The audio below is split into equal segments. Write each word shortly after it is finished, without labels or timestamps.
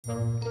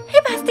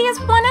Hey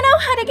besties, wanna know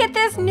how to get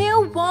this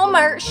new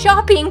Walmart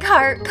shopping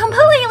cart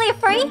completely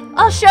free?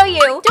 I'll show you.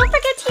 Don't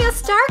forget to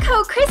use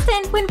STARCODE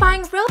KRYSTIN when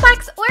buying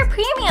Robux or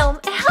Premium.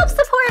 It helps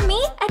support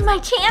me and my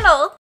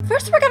channel.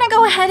 First, we're gonna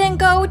go ahead and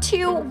go to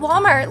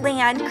Walmart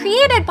Land,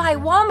 created by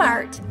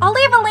Walmart. I'll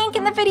leave a link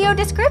in the video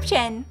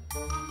description.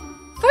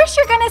 First,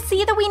 you're gonna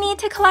see that we need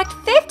to collect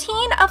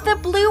 15 of the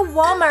blue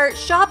Walmart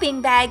shopping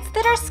bags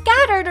that are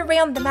scattered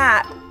around the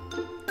map.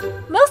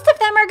 Most of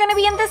them are going to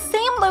be in the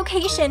same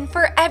location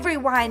for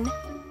everyone.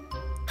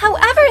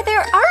 However,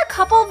 there are a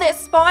couple that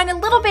spawn a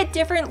little bit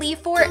differently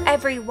for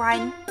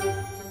everyone.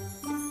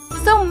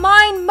 So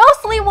mine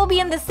mostly will be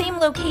in the same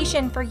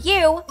location for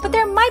you, but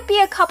there might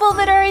be a couple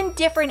that are in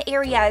different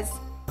areas.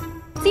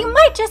 So you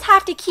might just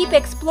have to keep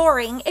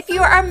exploring if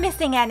you are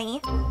missing any.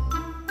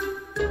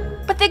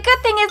 But the good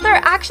thing is they're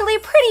actually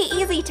pretty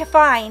easy to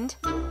find.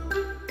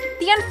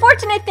 The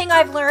unfortunate thing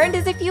I've learned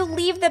is if you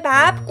leave the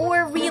map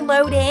or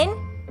reload in,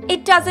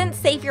 it doesn't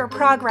save your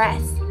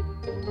progress.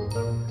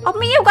 I'll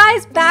meet you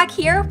guys back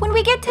here when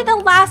we get to the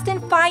last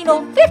and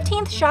final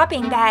 15th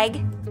shopping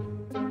bag.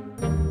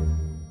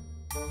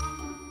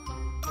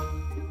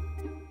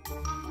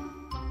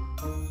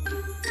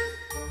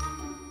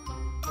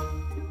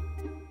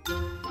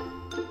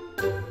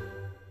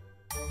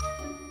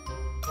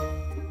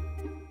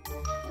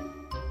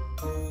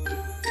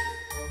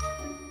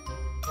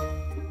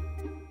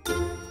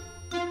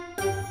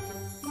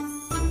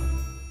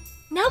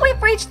 Now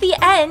we've reached the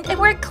end and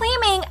we're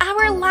claiming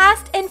our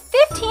last and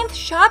 15th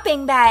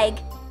shopping bag.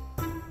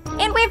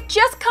 And we've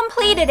just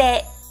completed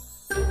it.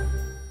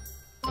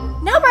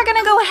 Now we're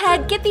gonna go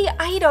ahead, get the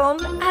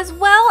item as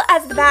well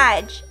as the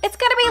badge. It's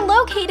gonna be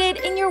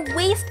located in your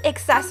waist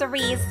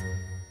accessories.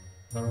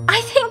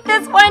 I think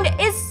this one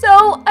is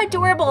so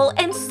adorable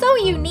and so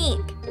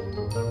unique.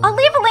 I'll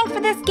leave a link for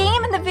this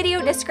game in the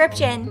video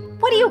description.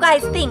 What do you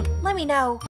guys think? Let me know.